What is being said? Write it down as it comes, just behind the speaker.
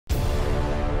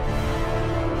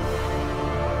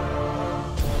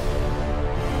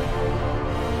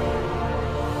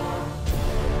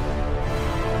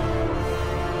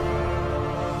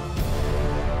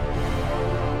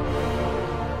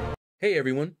Hey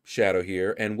everyone, Shaedow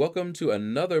here, and welcome to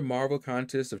another Marvel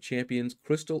Contest of Champions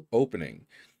crystal opening.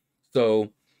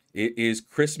 So, it is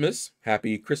Christmas.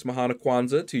 Happy Christmahana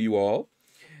Kwanzaa to you all.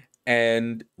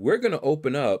 And we're going to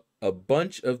open up a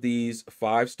bunch of these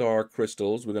 5-star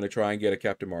crystals. We're going to try and get a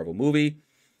Captain Marvel movie.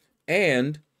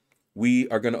 And we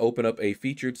are going to open up a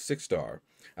featured 6-star.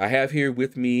 I have here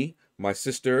with me my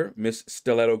sister, Miss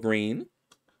Stiletto Greene.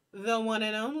 The one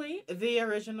and only, the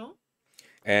original.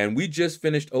 And we just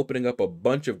finished opening up a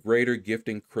bunch of greater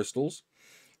gifting crystals.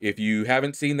 If you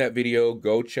haven't seen that video,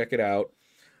 go check it out.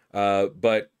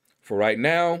 But for right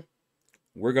now,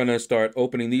 we're going to start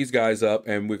opening these guys up,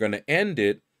 and we're going to end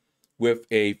it with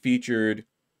a featured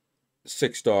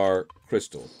 6-star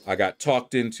crystal. I got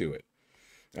talked into it.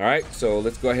 All right, so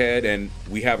let's go ahead, and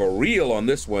we have a reel on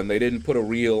this one. They didn't put a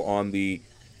reel on the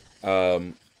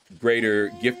greater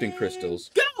gifting crystals.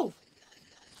 Go!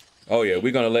 Oh yeah,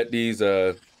 we're gonna let these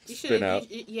spin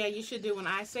out. You should do when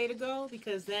I say to go,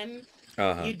 because then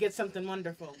you'd get something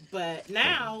wonderful. But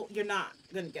now you're not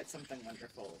gonna get something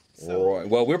wonderful. So. Right.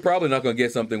 Well, we're probably not gonna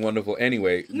get something wonderful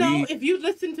anyway. No, if you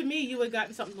listened to me, you would have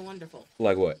gotten something wonderful.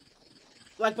 Like what?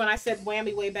 Like when I said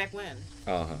whammy way back when.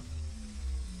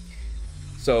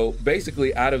 So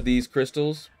basically, out of these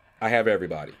crystals, I have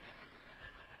everybody.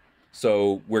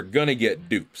 So we're gonna get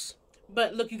dupes.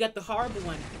 But look, you got the horrible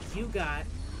one. You got.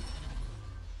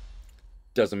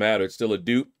 Doesn't matter, it's still a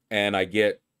dupe, and I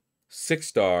get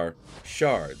 6-star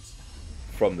shards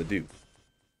from the dupe.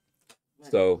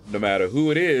 So no matter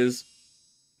who it is,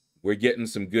 we're getting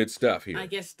some good stuff here. I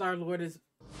guess Star-Lord is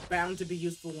bound to be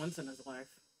useful once in his life.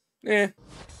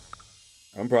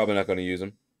 I'm probably not going to use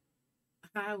him.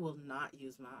 I will not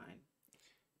use mine.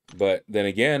 But then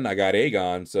again, I got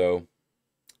Aegon, so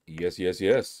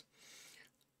yes.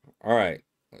 All right,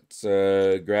 let's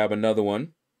grab another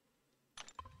one.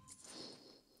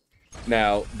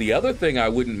 Now, the other thing I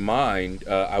wouldn't mind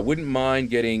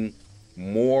getting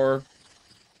more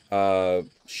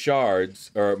shards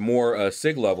or more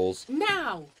sig levels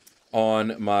now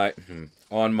on my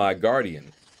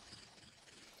Guardian.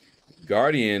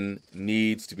 Guardian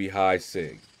needs to be high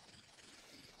sig.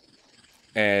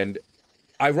 And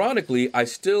ironically, I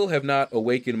still have not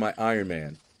awakened my Iron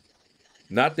Man.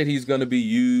 Not that he's going to be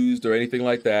used or anything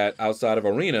like that outside of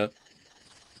Arena,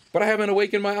 but I haven't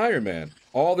awakened my Iron Man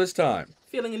all this time.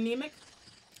 Feeling anemic?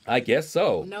 I guess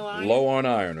so. No iron? Low on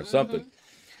iron or something.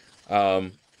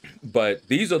 But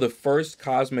these are the first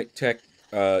Cosmic Tech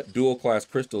dual class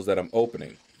crystals that I'm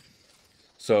opening.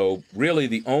 So really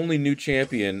the only new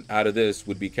champion out of this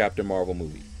would be Captain Marvel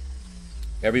movie.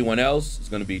 Everyone else is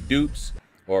going to be dupes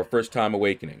or first time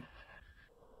awakening.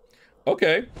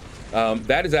 Okay.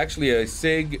 That is actually a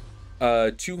SIG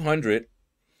 200.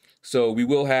 So we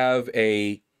will have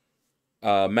a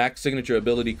max signature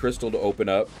ability crystal to open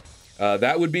up.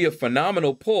 That would be a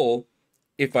phenomenal pull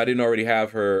if I didn't already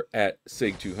have her at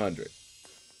SIG 200.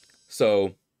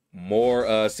 So more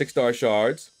 6-star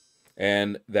shards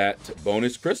and that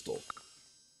bonus crystal.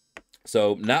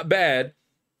 So not bad.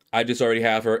 I just already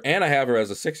have her, and I have her as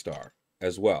a 6-star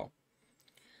as well.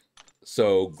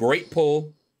 So great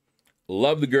pull.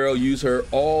 Love the girl, use her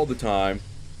all the time,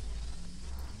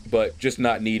 but just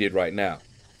not needed right now.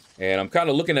 And I'm kind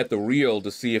of looking at the reel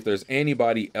to see if there's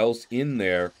anybody else in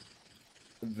there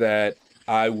that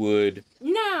I would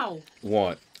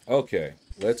want. Okay,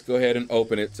 let's go ahead and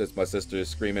open it since my sister is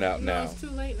screaming out now. It's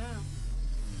too late now.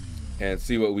 And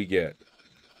see what we get.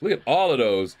 Look at all of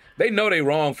those. They know they're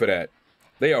wrong for that.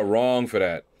 They are wrong for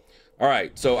that. All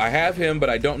right, so I have him, but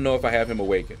I don't know if I have him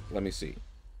awakened. Let me see.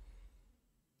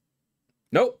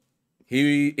 Nope.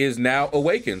 He is now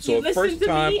awakened. So first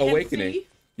time awakening.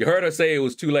 You heard her say it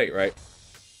was too late, right?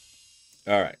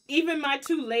 All right. Even my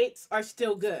too lates are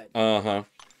still good.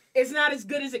 It's not as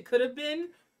good as it could have been,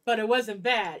 but it wasn't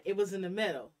bad. It was in the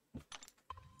middle.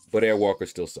 But Airwalker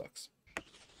still sucks.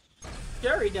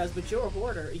 Sure he does, but you're a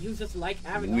hoarder. You just like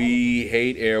having We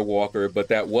hate Airwalker, but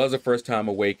that was a first time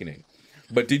awakening.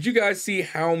 But did you guys see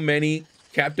how many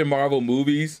Captain Marvel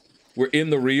movies were in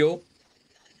the reel?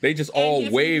 They just all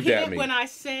waved at me. When I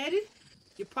said,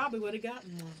 you probably would have gotten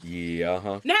one.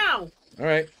 Yeah, Now! All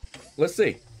right, let's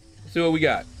see. Let's see what we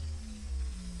got.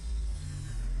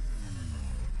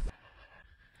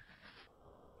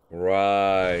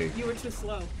 Right. You were too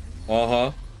slow.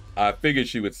 I figured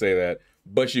she would say that.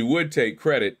 But she would take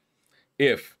credit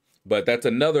if. But that's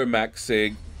another max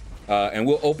sig. And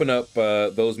we'll open up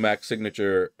those max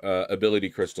signature ability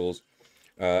crystals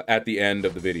at the end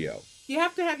of the video. You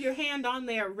have to have your hand on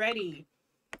there ready.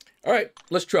 All right,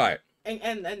 let's try it.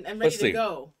 And ready to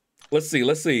go. Let's see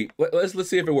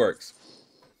if it works.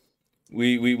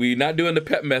 We not doing the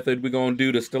pep method. We're gonna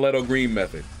do the Stiletto Greene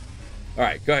method. All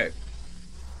right, go ahead.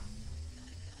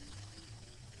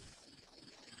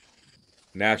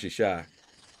 Now she's shy.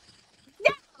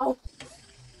 No.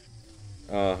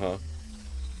 Uh-huh.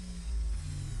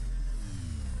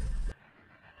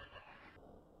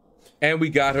 And we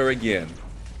got her again.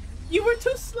 You were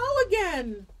too slow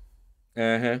again.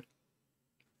 Uh-huh.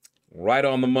 Right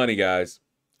on the money, guys.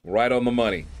 Right on the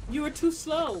money. You were too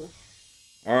slow.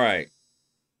 All right.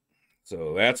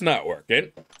 So that's not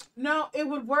working. No, it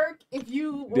would work if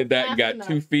you did that and got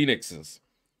 2 phoenixes.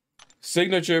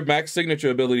 Signature, max signature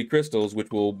ability crystals,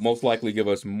 which will most likely give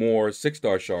us more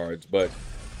 6-star shards, but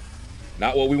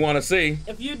not what we want to see.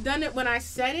 If you'd done it when I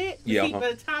said it, yeah, see,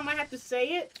 by the time I have to say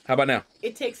it. How about now?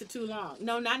 It takes it too long.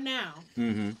 No, not now.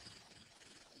 Mm-hmm.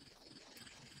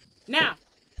 Now.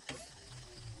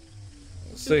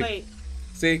 Let's too see. Late.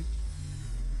 See?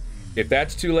 If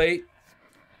that's too late,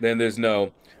 then there's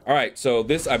no. All right, so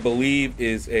this, I believe,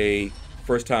 is a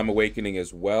first-time awakening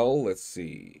as well. Let's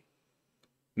see.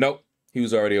 Nope, he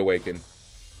was already awakened.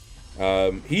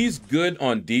 He's good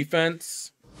on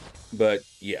defense, but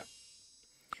yeah.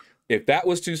 If that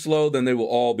was too slow, then they will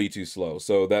all be too slow.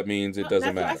 So that means it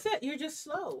doesn't matter. That's what I said. You're just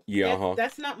slow. Yeah,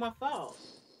 That's not my fault.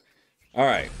 All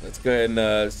right, let's go ahead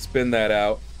and spin that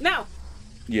out. No.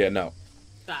 Yeah, no.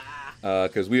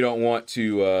 Because we don't want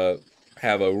to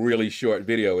have a really short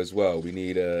video as well. We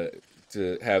need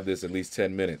to have this at least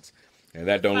 10 minutes. And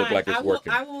that don't look like it's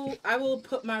working. I will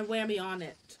put my whammy on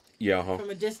it. Yeah, from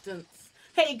a distance.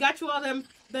 Hey, got you all them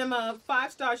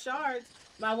 5-star shards.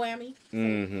 My whammy.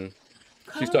 Mm-hmm.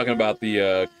 She's talking about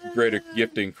the greater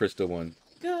gifting crystal one.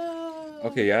 Go.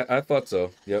 Okay, yeah, I thought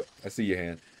so. Yep, I see your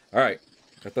hand. All right,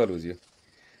 I thought it was you.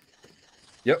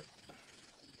 Yep.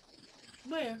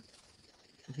 Where?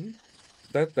 Mm-hmm.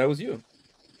 That was you.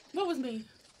 What was me?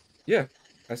 Yeah,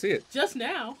 I see it. Just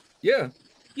now? Yeah.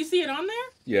 You see it on there?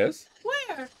 Yes.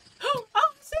 Where? Oh, I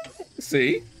see it.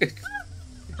 See?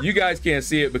 You guys can't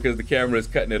see it because the camera is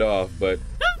cutting it off, but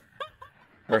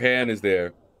her hand is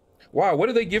there. Wow, what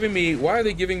are they giving me? Why are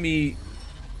they giving me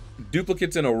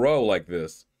duplicates in a row like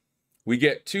this? We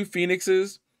get 2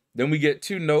 phoenixes, then we get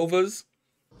 2 novas.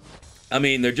 I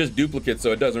mean, they're just duplicates,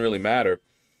 so it doesn't really matter.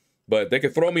 But they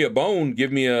could throw me a bone,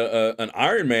 give me an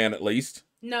Iron Man at least.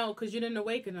 No, because you didn't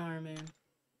awaken Iron Man.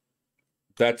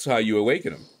 That's how you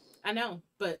awaken him. I know,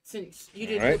 but since you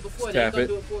didn't do it before, they're going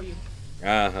to do it for you.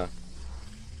 Uh-huh.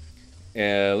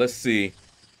 Let's see.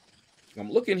 I'm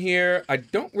looking here. I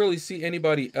don't really see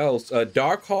anybody else.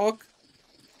 Darkhawk.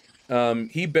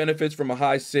 He benefits from a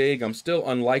high sig. I'm still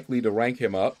unlikely to rank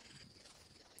him up,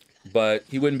 but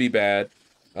he wouldn't be bad.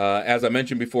 As I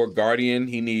mentioned before, Guardian,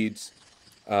 he needs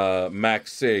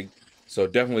max sig, so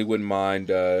definitely wouldn't mind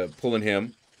pulling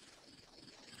him.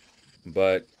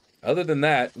 But other than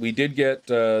that, we did get,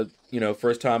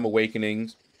 first-time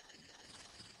awakenings.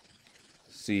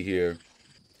 Let's see here.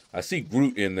 I see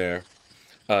Groot in there.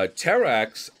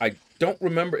 Terrax, I don't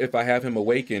remember if I have him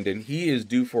awakened, and he is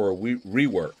due for a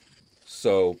rework.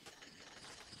 So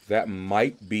that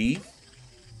might be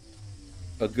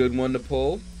a good one to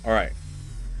pull. All right.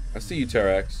 I see you,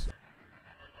 Terrax.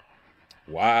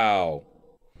 Wow.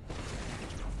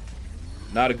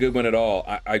 Not a good one at all.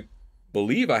 I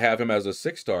believe I have him as a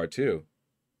 6-star, too.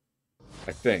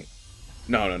 I think.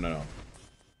 No.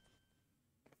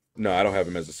 No, I don't have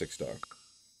him as a 6-star.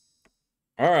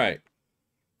 All right.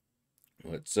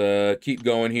 Let's keep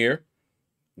going here.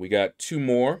 We got 2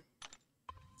 more.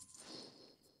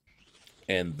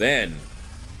 And then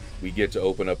we get to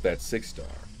open up that 6-star.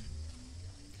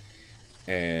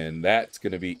 And that's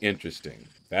going to be interesting.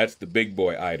 That's the big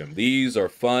boy item. These are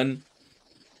fun,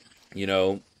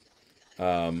 but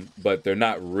they're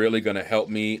not really going to help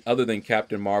me. Other than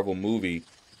Captain Marvel movie,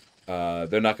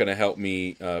 they're not going to help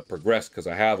me progress because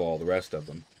I have all the rest of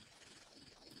them.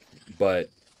 But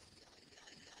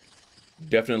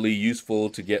definitely useful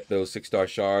to get those 6-star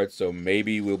shards. So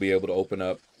maybe we'll be able to open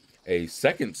up a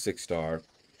second 6-star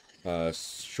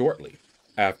shortly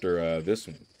after this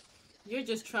one. You're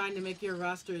just trying to make your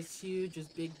roster as huge as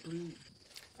Big Blue.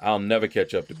 I'll never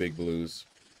catch up to Big Blues.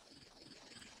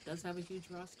 Does have a huge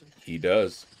roster. He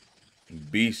does.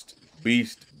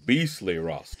 Beastly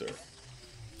roster.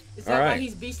 Is that why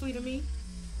he's beastly to me?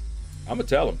 I'm going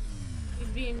to tell him. He's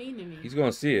being mean to me. He's going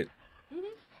to see it. Mm-hmm.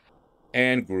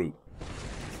 And Groot.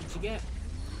 That's what you get.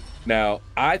 Now,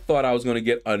 I thought I was going to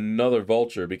get another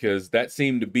Vulture because that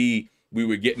seemed to be, we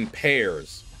were getting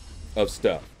pairs of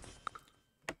stuff.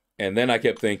 And then I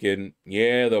kept thinking,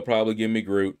 yeah, they'll probably give me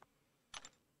Groot.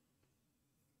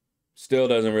 Still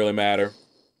doesn't really matter.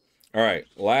 All right,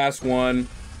 last one.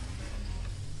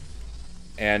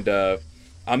 And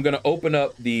I'm going to open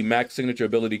up the max signature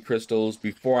ability crystals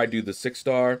before I do the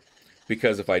 6-star,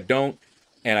 because if I don't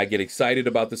and I get excited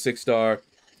about the 6-star,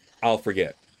 I'll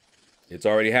forget. It's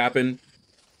already happened,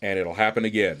 and it'll happen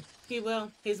again. He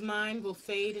will. His mind will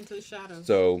fade into the shadows.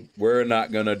 So we're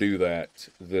not going to do that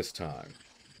this time.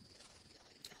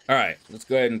 All right, let's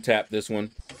go ahead and tap this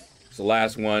one. It's the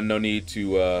last one. No need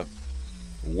to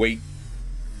wait.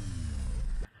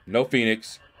 No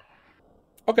Phoenix.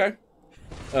 Okay.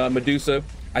 Medusa.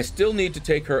 I still need to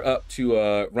take her up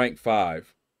to rank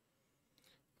 5.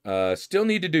 Still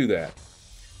need to do that.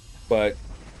 But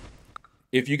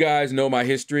if you guys know my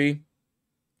history,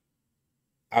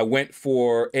 I went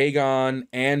for Aegon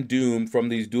and Doom from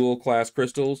these dual class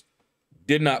crystals.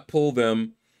 Did not pull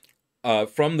them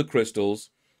from the crystals.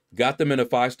 Got them in a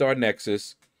 5-star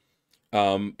Nexus.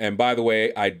 And by the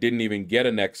way, I didn't even get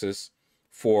a Nexus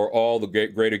for all the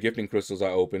greater gifting crystals I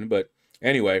opened. But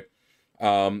anyway,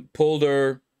 pulled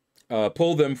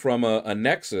them from a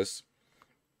Nexus.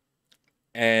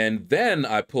 And then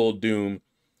I pulled Doom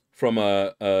from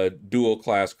a dual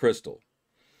class crystal.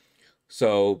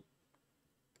 So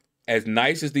as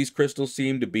nice as these crystals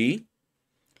seem to be,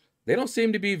 they don't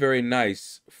seem to be very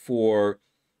nice for,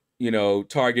 you know,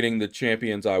 targeting the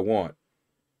champions I want.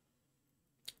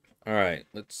 All right,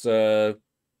 let's there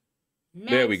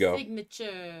we go.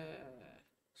 Signature.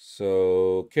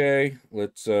 So okay,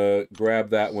 let's grab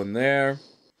that one there.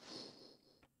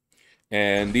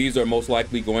 And these are most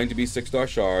likely going to be 6-star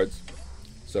shards.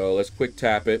 So let's quick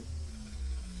tap it.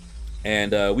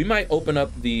 And we might open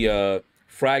up the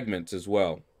fragments as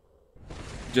well.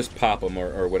 Just pop them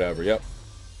or whatever. Yep.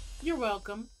 You're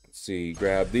welcome. Let's see.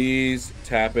 Grab these.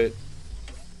 Tap it.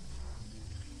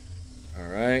 All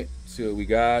right. See what we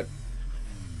got.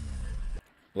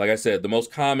 Like I said, the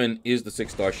most common is the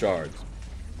 6-star shards.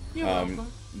 You're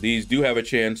welcome. These do have a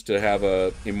chance to have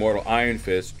a Immortal Iron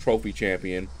Fist trophy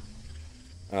champion.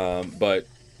 But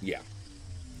yeah,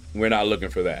 we're not looking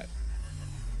for that.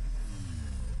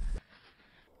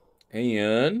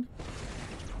 And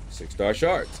 6-star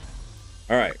shards.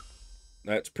 All right,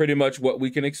 that's pretty much what we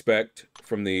can expect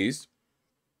from these.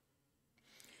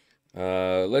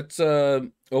 Let's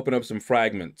open up some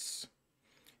fragments.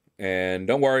 And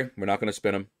don't worry, we're not going to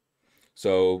spin them.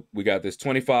 So we got this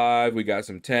 25, we got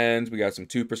some 10s, we got some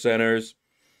 2%ers.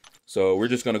 So we're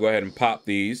just going to go ahead and pop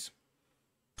these.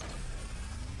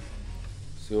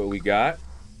 See what we got.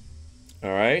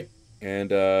 All right, and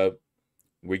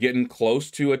we're getting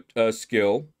close to a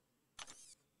skill.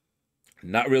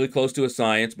 Not really close to a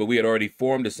science, but we had already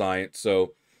formed a science,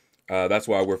 so that's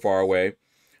why we're far away.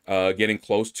 Getting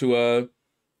close to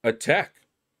a tech.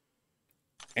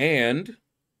 And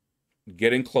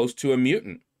getting close to a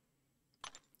mutant.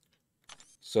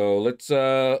 So let's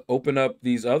open up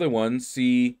these other ones,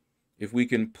 see if we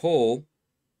can pull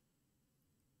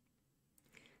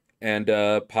and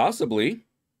possibly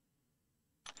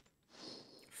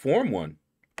form one.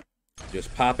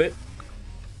 Just pop it.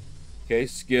 Okay,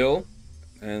 skill.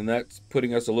 And that's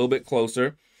putting us a little bit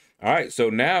closer. All right, so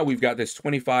now we've got this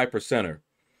 25%er.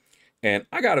 And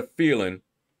I got a feeling,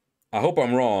 I hope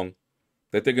I'm wrong,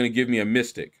 that they're going to give me a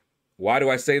mystic. Why do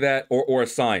I say that? Or a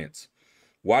science.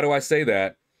 Why do I say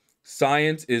that?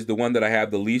 Science is the one that I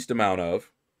have the least amount of.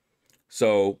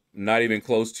 So not even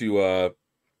close to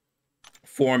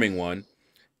forming one.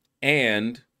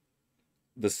 And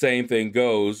the same thing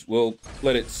goes, we'll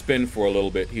let it spin for a little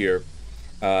bit here.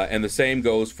 And the same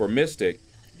goes for Mystic.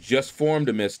 Just formed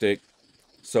a Mystic,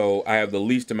 so I have the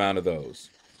least amount of those.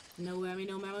 No whammy,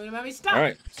 no whammy, no whammy, stop! All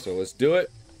right, so let's do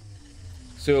it.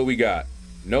 See what we got.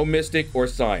 No Mystic or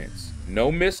Science.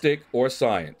 No Mystic or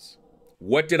Science.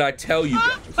 What did I tell you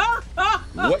guys?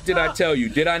 What did I tell you?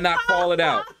 Did I not call it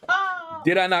out?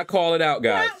 Did I not call it out,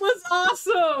 guys? That was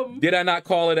awesome! Did I not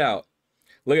call it out?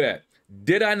 Look at that.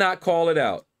 Did I not call it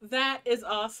out? That is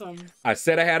awesome. I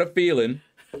said I had a feeling.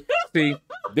 See,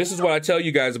 this is what I tell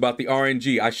you guys about the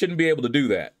RNG. I shouldn't be able to do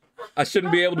that. I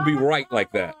shouldn't be able to be right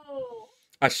like that.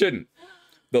 I shouldn't.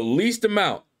 The least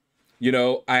amount, you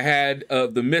know, I had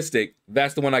of the Mystic,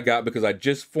 that's the one I got because I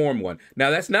just formed one. Now,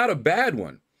 that's not a bad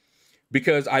one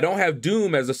because I don't have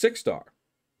Doom as a 6-star.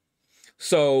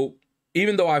 So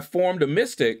even though I formed a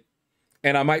Mystic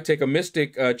and I might take a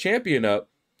Mystic champion up,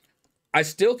 I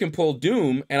still can pull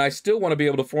Doom and I still want to be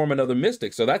able to form another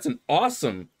Mystic. So that's an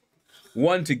awesome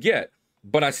one to get,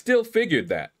 but I still figured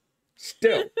that.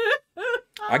 Still.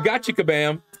 I got you,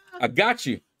 Kabam. I got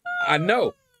you. I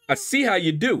know. I see how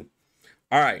you do.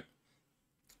 All right.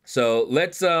 So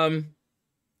let's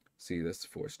see, that's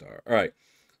 4-star. All right.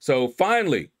 So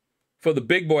finally, for the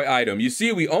big boy item, you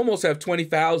see we almost have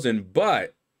 20,000,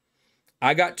 but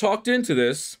I got talked into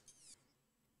this.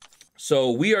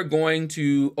 So we are going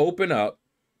to open up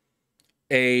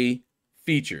a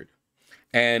featured.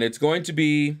 And it's going to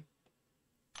be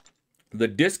the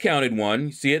discounted one.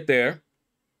 You see it there.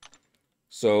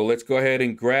 So let's go ahead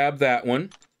and grab that one.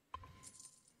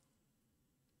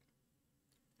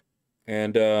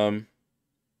 And let's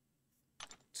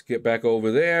get back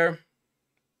over there.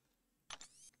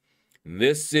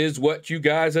 This is what you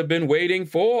guys have been waiting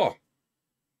for.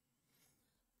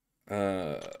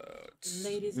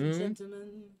 Ladies and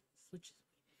gentlemen.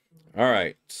 All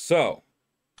right, so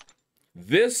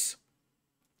this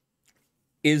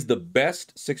is the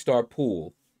best 6-star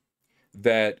pool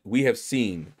that we have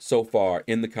seen so far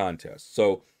in the contest.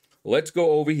 So let's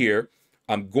go over here.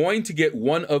 I'm going to get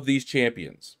one of these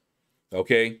champions,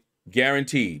 okay?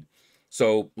 Guaranteed.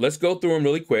 So let's go through them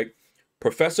really quick.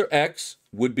 Professor X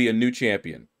would be a new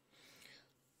champion.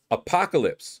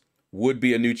 Apocalypse would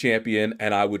be a new champion,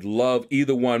 and I would love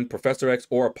either one, Professor X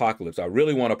or Apocalypse. I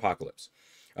really want Apocalypse.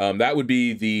 That would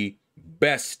be the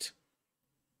best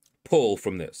pull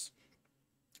from this.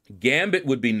 Gambit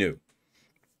would be new.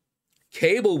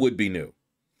 Cable would be new.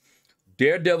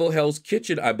 Daredevil Hell's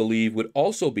Kitchen, I believe, would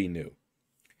also be new.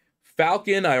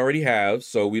 Falcon, I already have,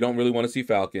 so we don't really want to see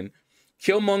Falcon.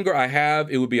 Killmonger, I have.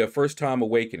 It would be a first-time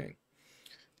awakening.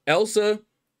 Elsa,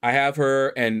 I have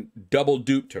her and double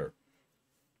duped her.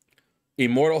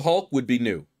 Immortal Hulk would be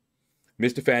new.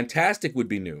 Mr. Fantastic would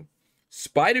be new.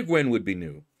 Spider-Gwen would be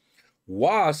new.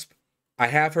 Wasp, I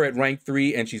have her at rank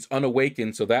 3 and she's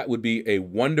unawakened, so that would be a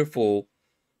wonderful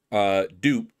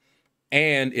dupe,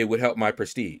 and it would help my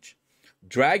prestige.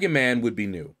 Dragon Man would be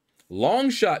new.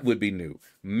 Longshot would be new.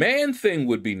 Man-Thing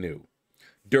would be new.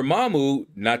 Dormammu,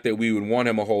 not that we would want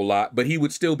him a whole lot, but he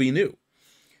would still be new.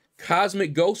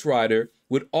 Cosmic Ghost Rider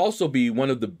would also be one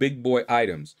of the big boy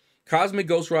items. Cosmic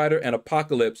Ghost Rider and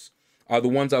Apocalypse are the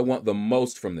ones I want the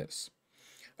most from this.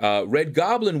 Red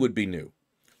Goblin would be new.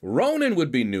 Ronin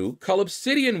would be new. Cull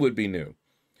Obsidian would be new.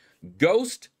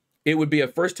 Ghost, it would be a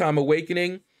first-time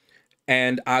awakening,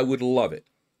 and I would love it,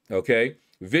 okay?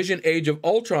 Vision Age of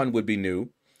Ultron would be new.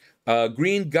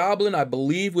 Green Goblin, I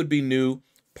believe, would be new.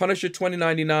 Punisher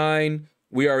 2099,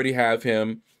 we already have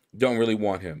him. Don't really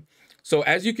want him. So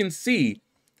as you can see,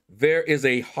 there is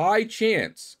a high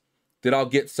chance that I'll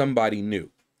get somebody new.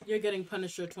 You're getting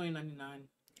Punisher 2099.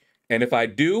 And if I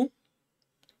do,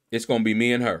 it's going to be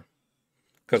me and her.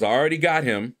 Because I already got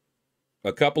him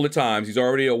a couple of times. He's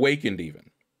already awakened even.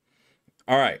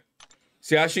 All right.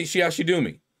 See how she do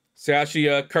me? See how she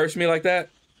cursed me like that?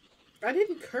 I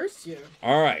didn't curse you.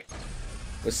 All right.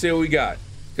 Let's see what we got.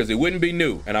 Because it wouldn't be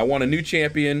new. And I want a new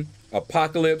champion.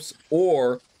 Apocalypse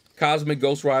or Cosmic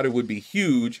Ghost Rider would be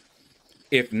huge.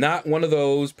 If not one of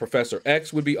those, Professor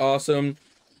X would be awesome.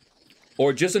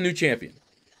 Or just a new champion.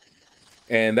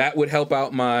 And that would help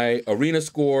out my arena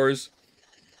scores.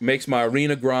 Makes my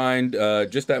arena grind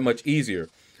just that much easier.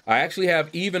 I actually have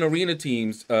even arena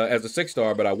teams as a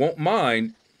 6-star, but I won't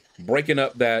mind breaking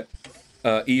up that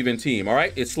even team. All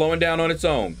right, it's slowing down on its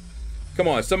own. Come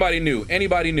on, somebody new,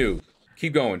 anybody new.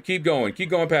 Keep going, keep going,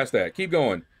 keep going past that. Keep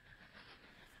going.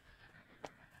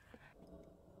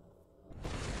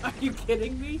 Are you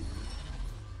kidding me?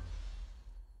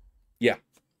 Yeah.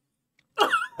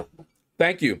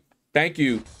 Thank you. Thank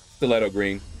you, Stiletto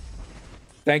Greene.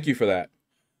 Thank you for that.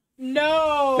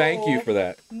 No. Thank you for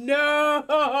that. No.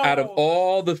 Out of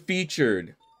all the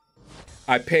featured,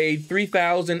 I paid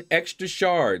 3,000 extra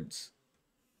shards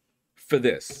for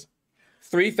this.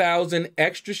 3,000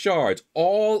 extra shards.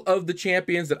 All of the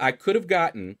champions that I could have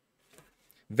gotten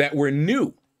that were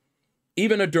new.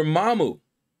 Even a Dormammu,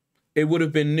 it would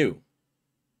have been new.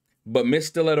 But Miss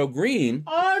Stiletto Greene.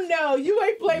 Oh no, you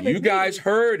ain't blaming me. You guys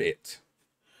heard it.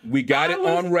 We got it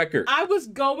on record. I was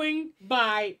going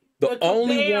by the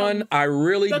only one I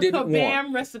really didn't want. The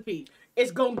Kabam recipe.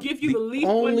 It's gonna give you the least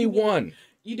only one.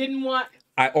 You didn't want.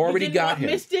 I already got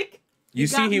him. Mystic. You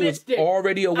see, he was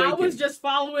already awakened. I was just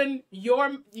following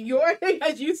your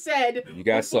as you said. You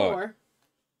guys saw it.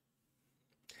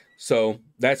 So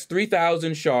that's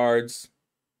 3,000 shards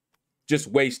just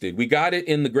wasted. We got it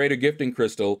in the Greater Gifting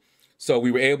Crystal, so we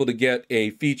were able to get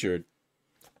a featured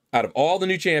out of all the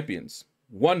new champions.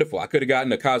 Wonderful. I could have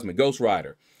gotten a Cosmic Ghost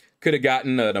Rider. Could have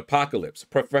gotten an Apocalypse,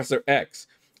 Professor X,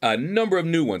 a number of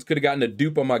new ones. Could have gotten a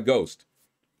dupe on my Ghost.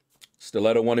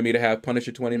 Stiletto wanted me to have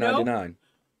Punisher 2099.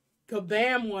 Nope.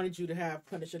 Kabam wanted you to have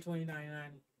Punisher 2099.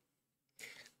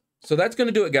 So that's going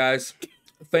to do it, guys.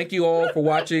 Thank you all for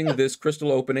watching this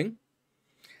crystal opening.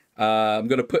 I'm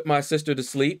going to put my sister to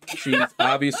sleep. She's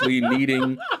obviously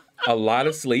needing a lot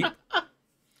of sleep.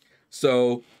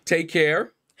 So take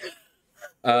care.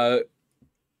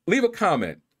 Leave a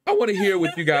comment. I want to hear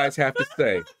what you guys have to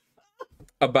say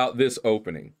about this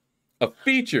opening. A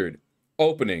featured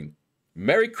opening.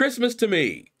 Merry Christmas to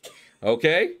me.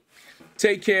 Okay?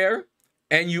 Take care,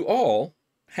 and you all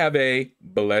have a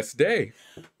blessed day.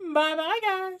 Bye-bye,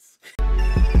 guys.